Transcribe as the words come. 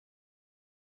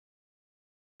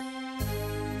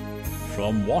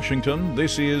From Washington,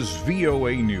 this is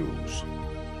VOA News.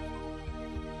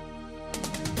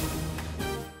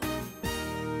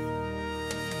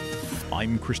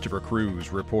 I'm Christopher Cruz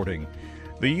reporting.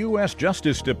 The U.S.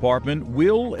 Justice Department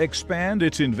will expand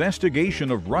its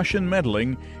investigation of Russian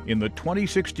meddling in the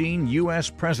 2016 U.S.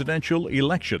 presidential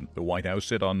election, the White House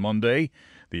said on Monday.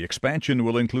 The expansion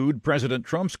will include President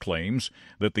Trump's claims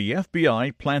that the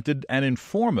FBI planted an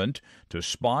informant to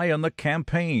spy on the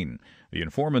campaign. The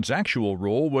informant's actual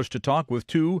role was to talk with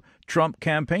two Trump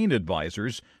campaign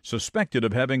advisors suspected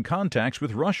of having contacts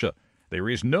with Russia. There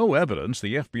is no evidence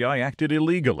the FBI acted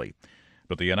illegally.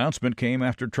 But the announcement came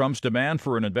after Trump's demand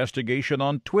for an investigation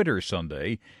on Twitter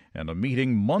Sunday and a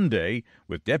meeting Monday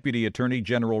with Deputy Attorney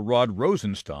General Rod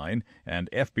Rosenstein and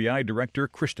FBI Director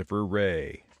Christopher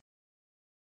Wray.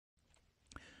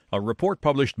 A report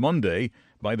published Monday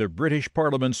by the British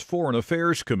Parliament's Foreign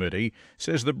Affairs Committee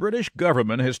says the British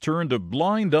government has turned a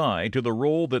blind eye to the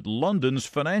role that London's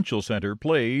financial centre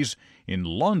plays in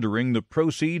laundering the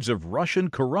proceeds of Russian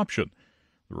corruption.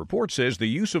 The report says the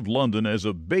use of London as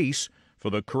a base for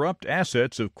the corrupt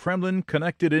assets of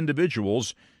Kremlin-connected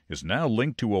individuals is now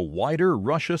linked to a wider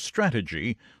Russia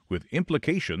strategy with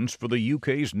implications for the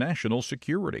UK's national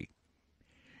security.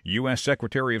 U.S.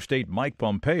 Secretary of State Mike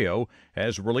Pompeo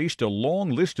has released a long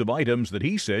list of items that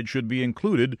he said should be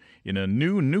included in a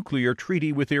new nuclear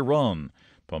treaty with Iran.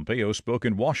 Pompeo spoke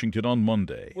in Washington on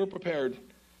Monday. We're prepared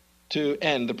to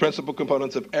end the principal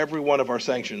components of every one of our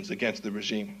sanctions against the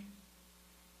regime.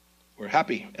 We're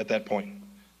happy at that point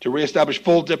to reestablish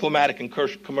full diplomatic and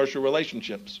commercial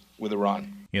relationships with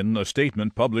Iran. In a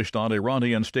statement published on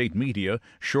Iranian state media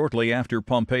shortly after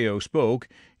Pompeo spoke,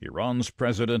 Iran's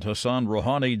President Hassan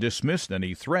Rouhani dismissed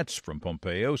any threats from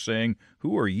Pompeo, saying,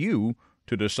 "Who are you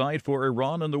to decide for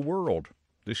Iran and the world?"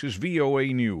 This is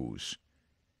VOA News.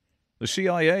 The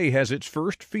CIA has its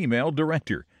first female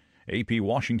director. AP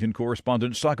Washington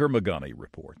correspondent Sagar Magani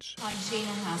reports. I,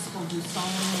 Gina Haspel, do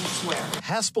solemnly swear.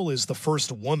 Haspel is the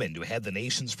first woman to head the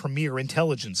nation's premier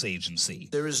intelligence agency.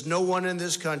 There is no one in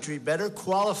this country better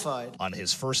qualified. On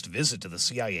his first visit to the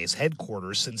CIA's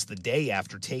headquarters since the day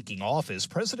after taking office,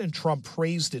 President Trump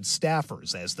praised its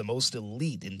staffers as the most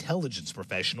elite intelligence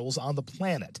professionals on the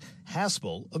planet.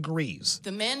 Haspel agrees.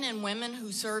 The men and women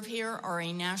who serve here are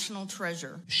a national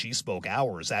treasure. She spoke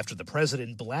hours after the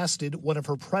president blasted one of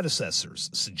her predecessors,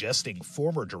 suggesting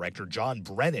former Director John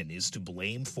Brennan is to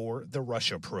blame for the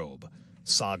Russia probe.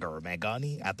 Sagar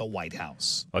Magani at the White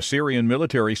House. A Syrian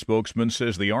military spokesman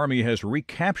says the army has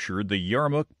recaptured the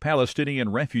Yarmouk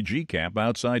Palestinian refugee camp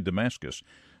outside Damascus,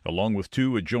 along with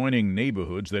two adjoining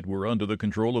neighborhoods that were under the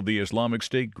control of the Islamic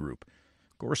State group.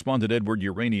 Correspondent Edward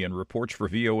Uranian reports for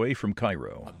VOA from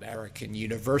Cairo. American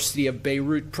University of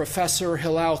Beirut professor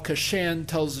Hilal Kashan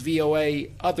tells VOA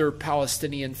other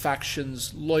Palestinian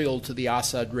factions loyal to the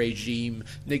Assad regime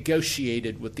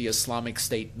negotiated with the Islamic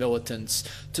State militants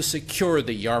to secure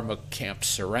the Yarmouk camp's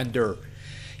surrender.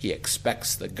 He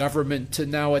expects the government to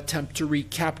now attempt to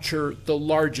recapture the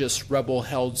largest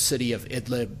rebel-held city of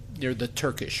Idlib near the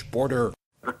Turkish border.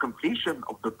 The completion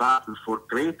of the battle for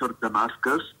Greater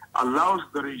Damascus allows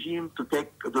the regime to take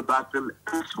the battle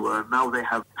elsewhere. Now they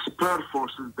have spare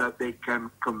forces that they can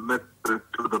commit to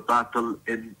the battle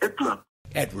in Idlib.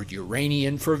 Edward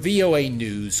Uranian for VOA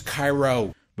News,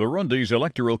 Cairo. Burundi's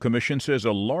Electoral Commission says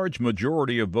a large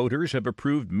majority of voters have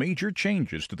approved major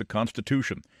changes to the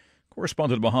constitution.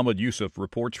 Correspondent Mohammed Yusuf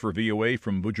reports for VOA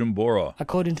from Bujumbura.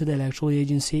 According to the electoral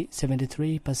agency,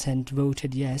 73%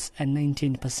 voted yes and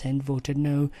 19% voted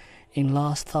no in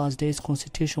last Thursday's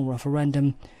constitutional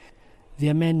referendum. The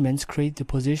amendments create the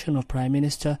position of Prime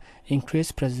Minister,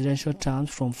 increase presidential terms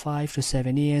from 5 to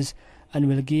 7 years, and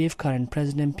will give current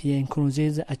President Pierre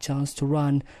Nkurunziza a chance to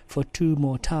run for 2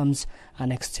 more terms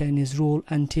and extend his rule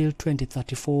until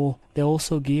 2034. They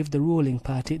also give the ruling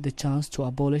party the chance to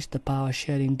abolish the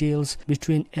power-sharing deals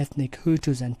between ethnic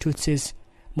Hutus and Tutsis.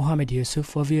 Mohammed Yusuf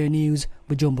for VOA News,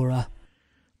 Bujumbura.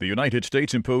 The United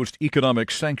States imposed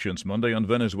economic sanctions Monday on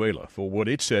Venezuela for what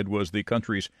it said was the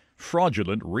country's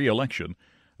fraudulent re-election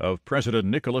of President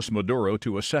Nicolas Maduro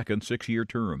to a second 6-year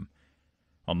term.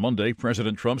 On Monday,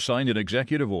 President Trump signed an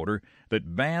executive order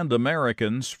that banned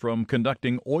Americans from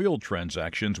conducting oil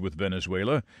transactions with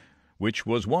Venezuela, which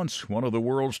was once one of the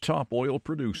world's top oil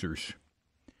producers.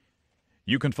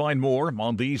 You can find more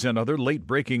on these and other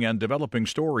late-breaking and developing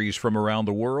stories from around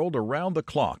the world around the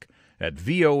clock at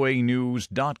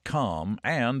voanews.com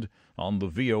and on the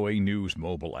VOA News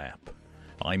mobile app.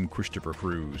 I'm Christopher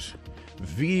Cruz.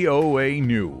 VOA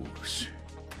News.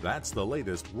 That's the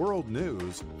latest world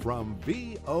news from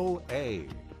VOA.